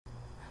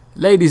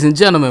Ladies and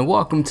gentlemen,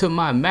 welcome to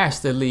my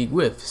Master League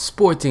with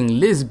Sporting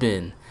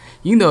Lisbon.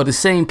 You know, the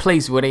same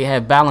place where they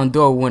have Ballon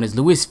d'Or winners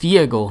Luis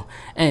Figo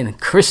and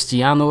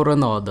Cristiano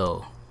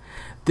Ronaldo.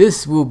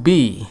 This will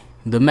be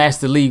the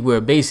Master League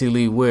where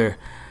basically we're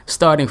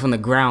starting from the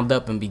ground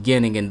up and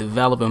beginning and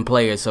developing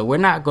players. So we're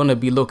not going to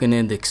be looking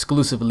into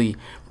exclusively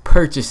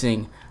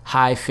purchasing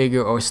high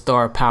figure or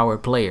star power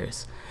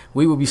players.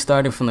 We will be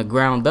starting from the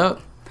ground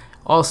up.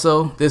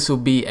 Also, this will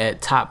be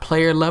at top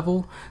player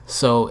level,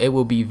 so it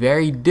will be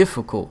very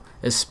difficult,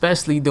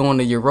 especially during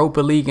the Europa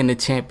League and the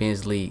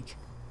Champions League.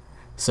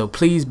 So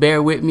please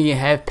bear with me and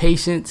have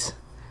patience.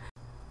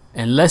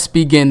 And let's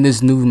begin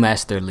this new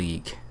Master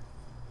League.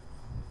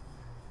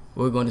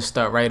 We're going to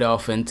start right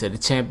off into the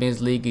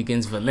Champions League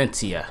against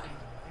Valencia.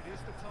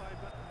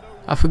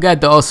 I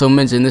forgot to also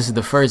mention this is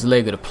the first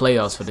leg of the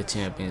playoffs for the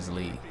Champions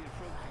League.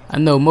 I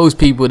know most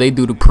people, they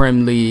do the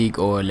Premier League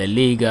or La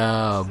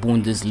Liga or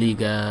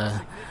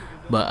Bundesliga,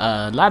 but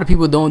a lot of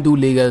people don't do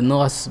Liga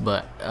NOS.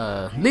 But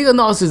Liga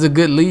NOS is a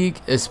good league,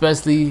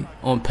 especially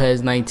on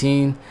PES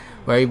 19,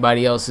 where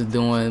everybody else is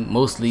doing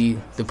mostly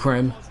the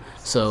Prem.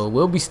 So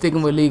we'll be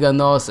sticking with Liga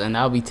NOS, and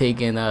I'll be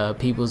taking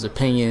people's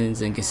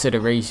opinions and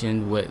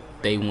consideration, what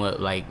they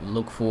want, like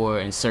look for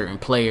in certain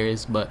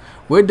players. But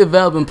we're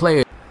developing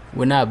players.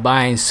 We're not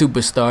buying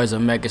superstars or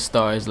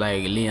megastars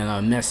like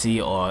Lionel Messi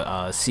or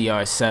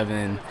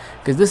CR7,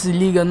 because this is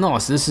Liga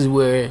NOS. This is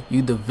where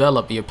you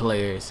develop your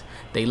players.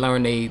 They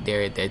learn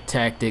their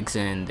tactics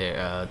and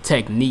their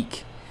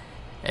technique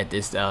at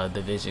this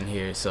division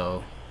here.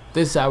 So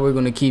this is how we're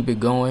going to keep it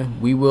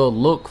going. We will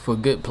look for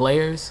good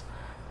players,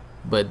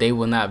 but they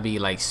will not be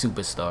like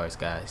superstars,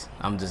 guys.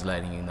 I'm just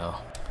letting you know.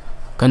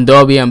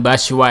 Kondogbia and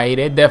Batshuayi,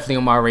 they're definitely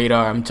on my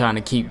radar. I'm trying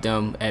to keep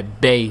them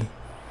at bay,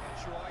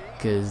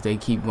 because they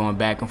keep going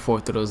back and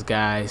forth to those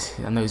guys.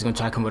 I know he's going to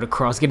try to come with a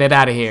cross. Get it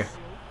out of here.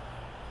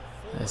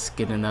 Let's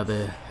get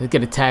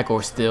a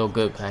tackle. Still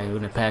good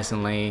in the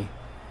passing lane.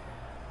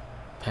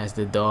 Pass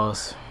the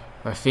Doss.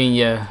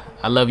 Rafinha.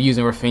 I love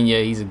using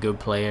Rafinha. He's a good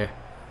player.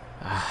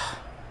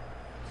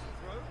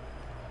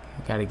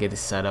 Got to get it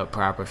set up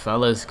proper,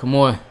 fellas. Come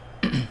on.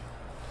 I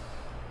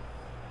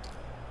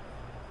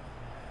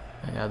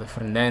got the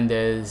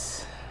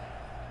Fernandez.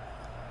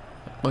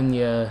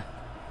 Acuña.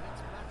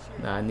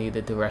 No, I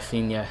needed the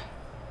Rafinha.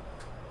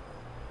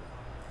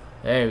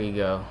 There we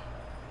go.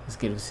 Let's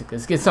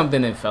get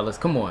something in, fellas.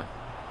 Come on.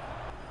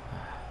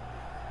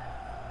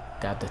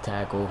 Got the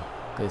tackle.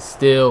 Good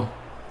still.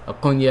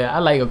 Acuña. I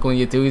like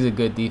Acuña too. He's a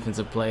good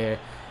defensive player,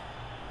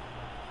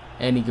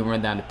 and he can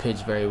run down the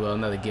pitch very well.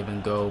 Another give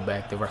and go.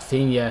 Back to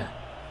Rafinha.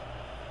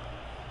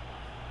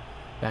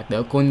 Back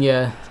to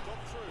Acuña.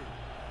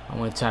 I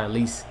want to try to at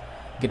least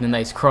get a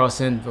nice cross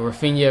in for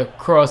Rafinha.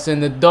 Cross in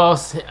the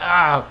Doss.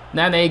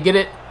 Nane, get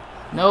it.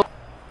 Nope.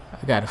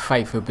 I got to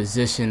fight for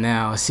position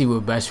now. I see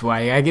what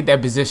Batshuayi. I get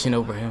that position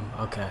over him.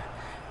 Okay.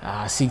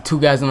 I see two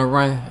guys on the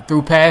run.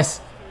 Through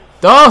pass.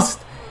 Doss.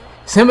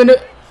 It's him in the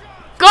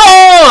goal.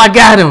 I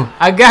got him.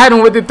 I got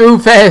him with the through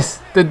pass.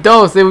 The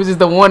Doss. It was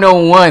just a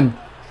 1-on-1.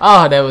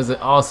 Oh, that was an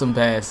awesome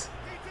pass.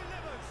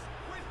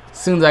 As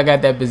soon as I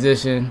got that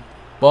position,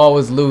 ball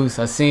was loose.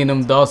 I seen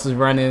him. Doss was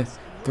running.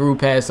 Through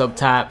pass up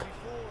top.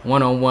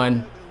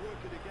 1-on-1.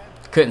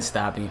 Couldn't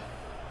stop him.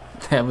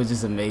 That was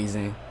just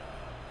amazing.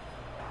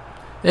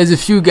 There's a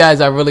few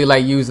guys I really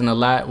like using a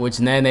lot,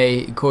 which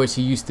Nane, of course,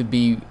 he used to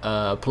be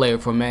a player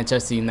for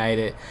Manchester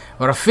United.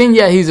 But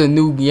Rafinha, he's a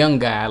new young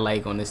guy I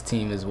like on this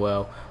team as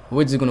well.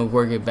 We're just going to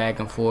work it back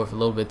and forth, a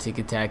little bit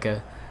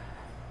tiki-taka.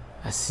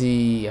 I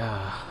see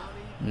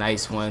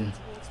nice one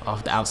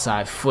off the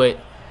outside foot.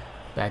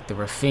 Back to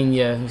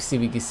Rafinha. Let's see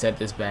if we can set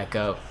this back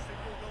up.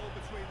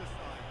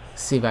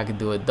 See if I can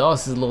do it.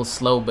 Doss is a little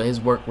slow, but his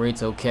work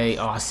rate's okay.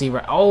 Oh, I see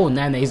right. Oh,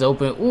 Nane's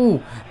open.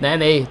 Ooh,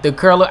 Nane, the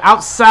curler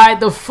outside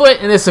the foot,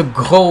 and it's a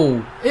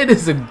goal. It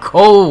is a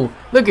goal.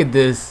 Look at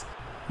this.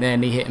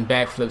 Nane hitting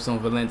backflips on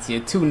Valencia.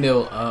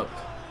 2-0 up.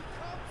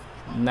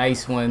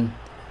 Nice one.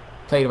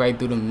 Played right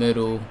through the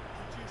middle.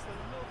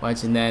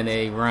 Watching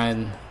Nane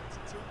run.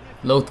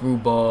 Low through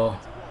ball.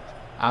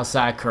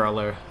 Outside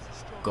curler.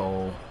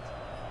 Goal.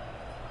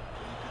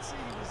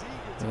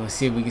 We're going to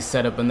see if we can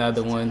set up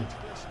another one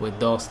with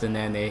Dalston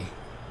and a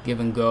give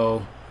and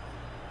go.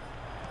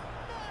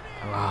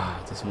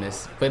 Just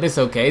missed. But it's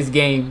okay. It's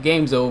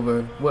game's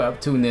over. We're up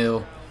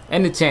 2-0.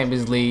 And the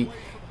Champions League,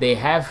 they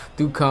have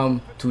to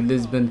come to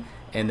Lisbon,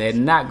 and they're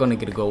not going to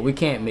get a goal. We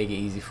can't make it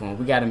easy for them.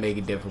 We got to make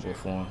it difficult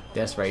for them.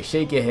 That's right.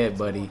 Shake your head,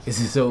 buddy. This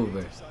is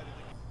over.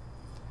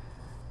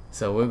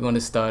 So we're going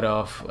to start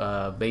off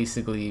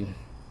basically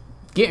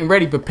getting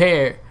ready,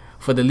 prepared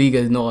for the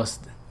Liga NOS,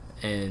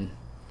 and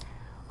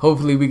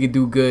hopefully we can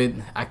do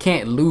good. I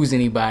can't lose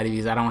anybody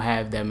because I don't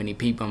have that many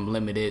people. I'm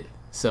limited.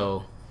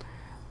 So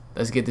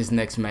let's get this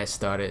next match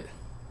started.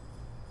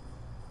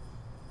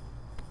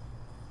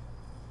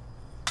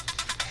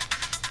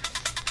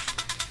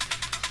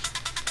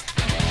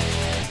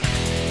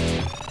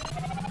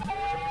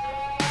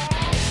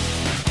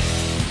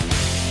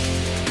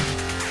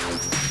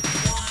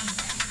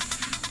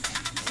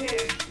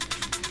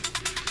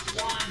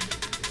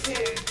 2,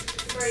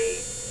 3,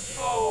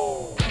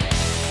 4.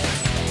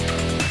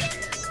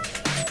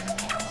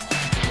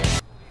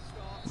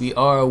 We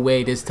are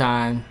away this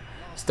time,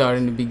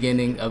 starting the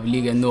beginning of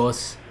Liga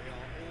Nos.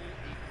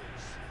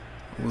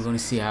 We're going to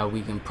see how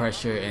we can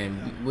pressure,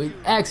 and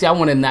actually I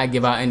want to not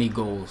give out any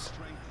goals.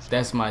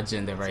 That's my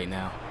agenda right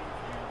now.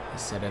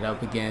 Let's set it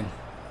up again.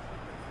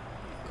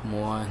 Come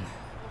on.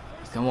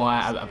 Come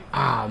on.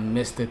 I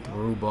missed the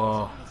through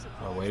ball.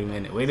 Oh, wait a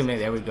minute. Wait a minute.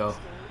 There we go.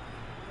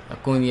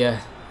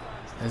 Acuna.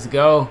 Let's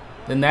go.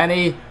 The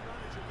Nani.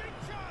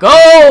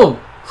 Go!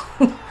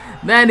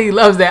 Nani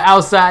loves that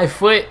outside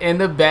foot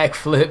and the back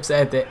flips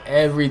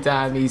every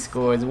time he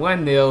scores.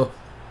 1-0.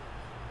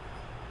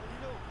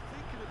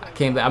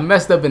 I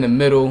messed up in the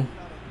middle.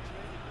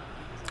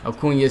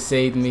 Acuna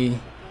saved me.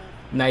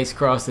 Nice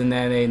cross to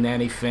Nani.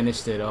 Nani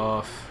finished it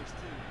off.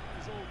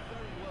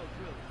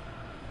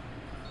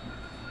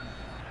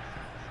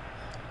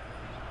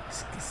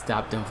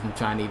 Stop them from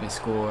trying to even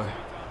score.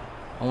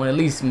 I want to at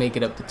least make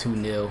it up to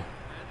 2-0.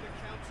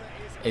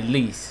 At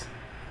least.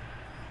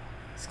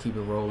 Let's keep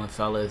it rolling,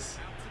 fellas.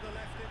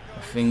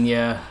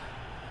 Rafinha.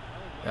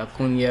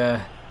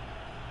 Acuna.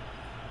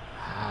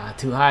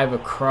 Too high of a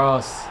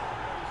cross.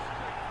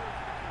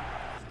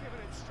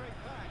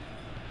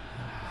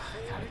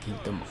 Gotta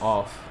keep them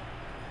off.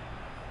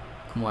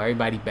 Come on,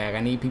 everybody back. I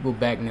need people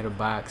back near the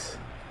box.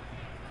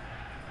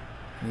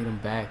 Need them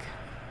back.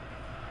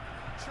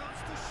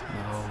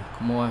 No,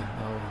 come on.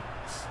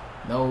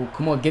 No,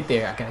 come on, get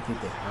there. I gotta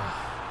get there.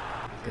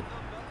 Good.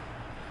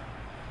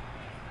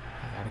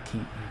 I gotta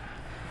keep.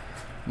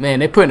 Man,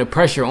 they're putting the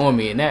pressure on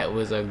me, and that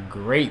was a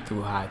great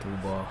high through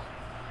ball.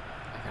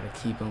 I gotta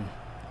keep him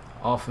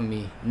off of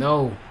me.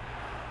 No.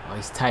 Oh,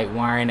 he's tight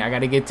wiring. I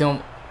gotta get to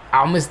him.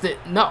 I missed it.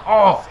 No.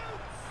 Oh.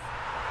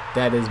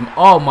 That is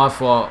all my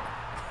fault.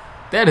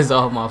 That is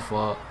all my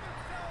fault.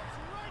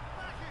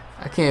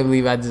 I can't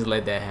believe I just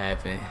let that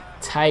happen.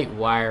 Tight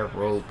wire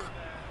rope.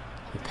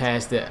 He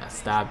passed it. I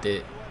stopped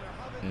it.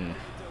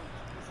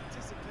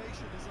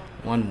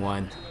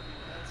 1-1.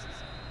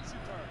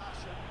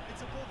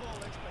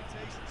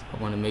 I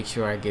want to make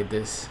sure I get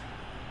this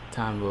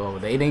time over.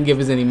 They didn't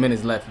give us any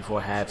minutes left before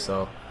half,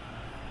 so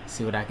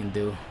see what I can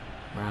do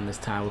around this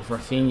time with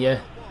Rafinha.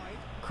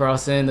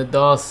 Crossing the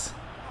DOS.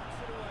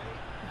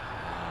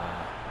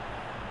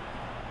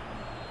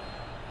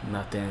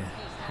 Nothing.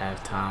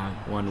 Halftime.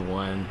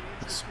 1-1.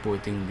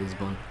 Sporting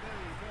Lisbon.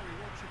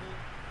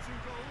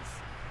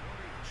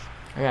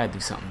 I gotta do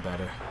something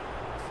better.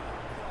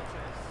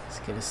 Let's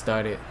get it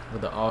started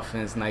with the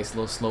offense. Nice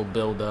little slow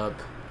build up.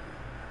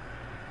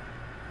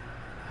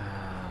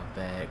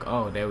 Back.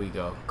 Oh, there we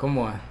go. Come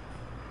on.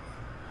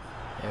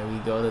 There we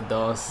go. The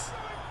DOS.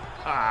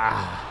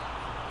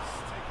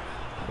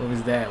 What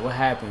was that? What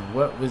happened?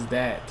 What was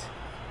that?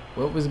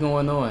 What was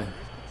going on?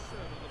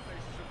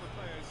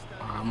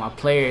 My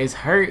player is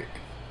hurt.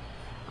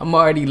 I'm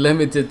already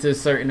limited to a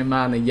certain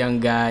amount of young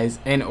guys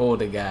and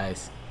older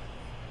guys.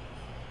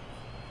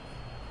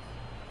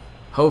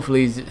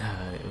 Hopefully,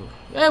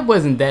 that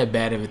wasn't that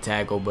bad of a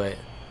tackle, but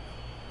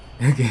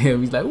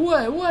he's like,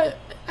 what?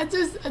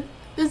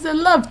 It's a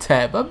love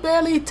tap. I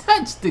barely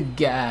touched the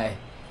guy.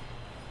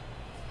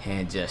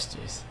 Hand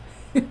gestures.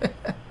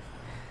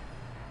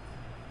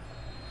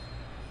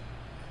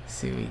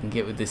 See what we can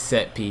get with this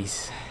set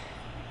piece.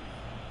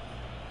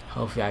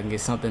 Hopefully I can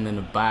get something in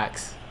the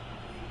box.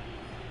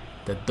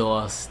 The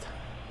dust.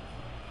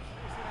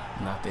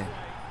 Nothing.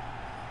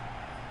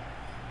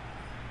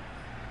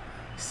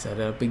 Set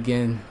it up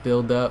again.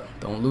 Build up.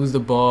 Don't lose the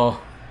ball.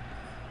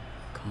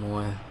 Come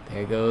on.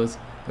 There it goes.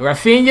 The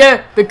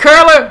Rafinha. The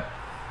curler.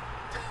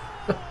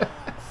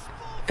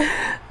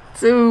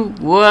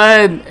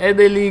 2-1. And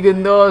the Liga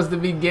Nos the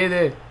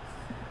beginning.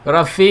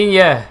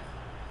 Rafinha.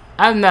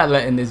 I'm not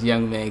letting this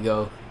young man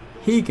go.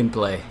 He can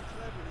play.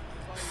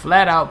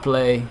 Flat out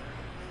play.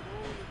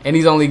 And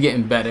he's only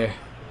getting better.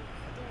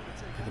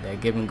 Look at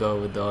that. Give and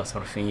go with DOS.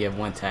 Rafinha.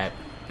 One tap.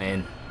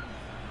 And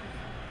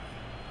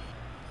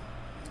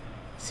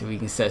see if we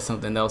can set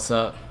something else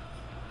up.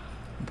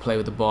 Play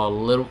with the ball a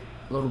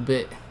little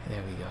bit.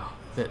 There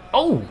we go.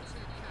 Oh!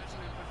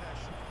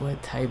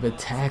 What type of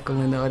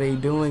tackling are they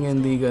doing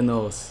in Liga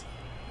Nos?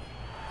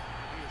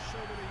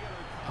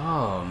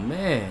 Oh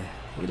man.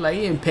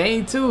 He in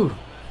pain too.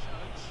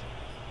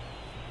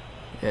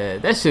 Yeah,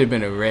 that should have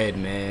been a red,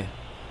 man.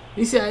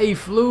 You see how he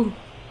flew?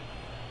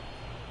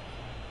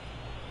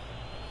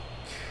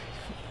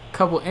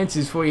 Couple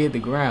inches before he hit the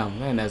ground.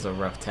 Man, that's a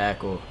rough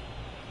tackle.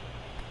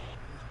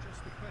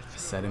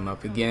 Set him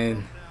up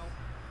again.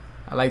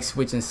 I like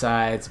switching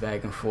sides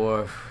back and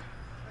forth.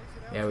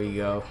 There we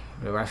go.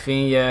 The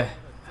Rafinha.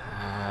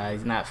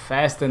 He's not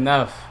fast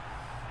enough.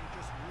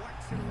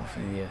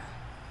 Rafinha.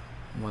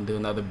 I'm going to do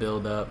another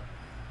build up.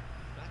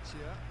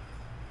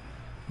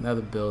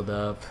 Another build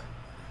up.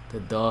 The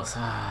DOS.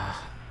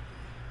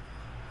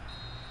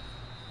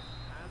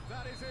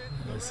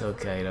 It's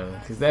okay though,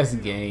 because that's a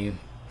game.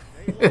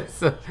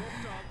 So,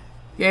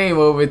 game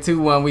over.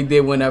 2-1. We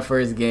did win our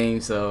first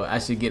game, so I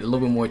should get a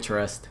little bit more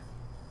trust.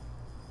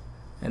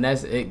 And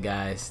that's it,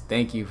 guys.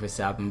 Thank you for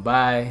stopping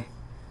by.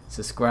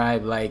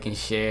 Subscribe, like, and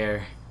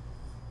share.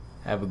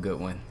 Have a good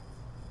one.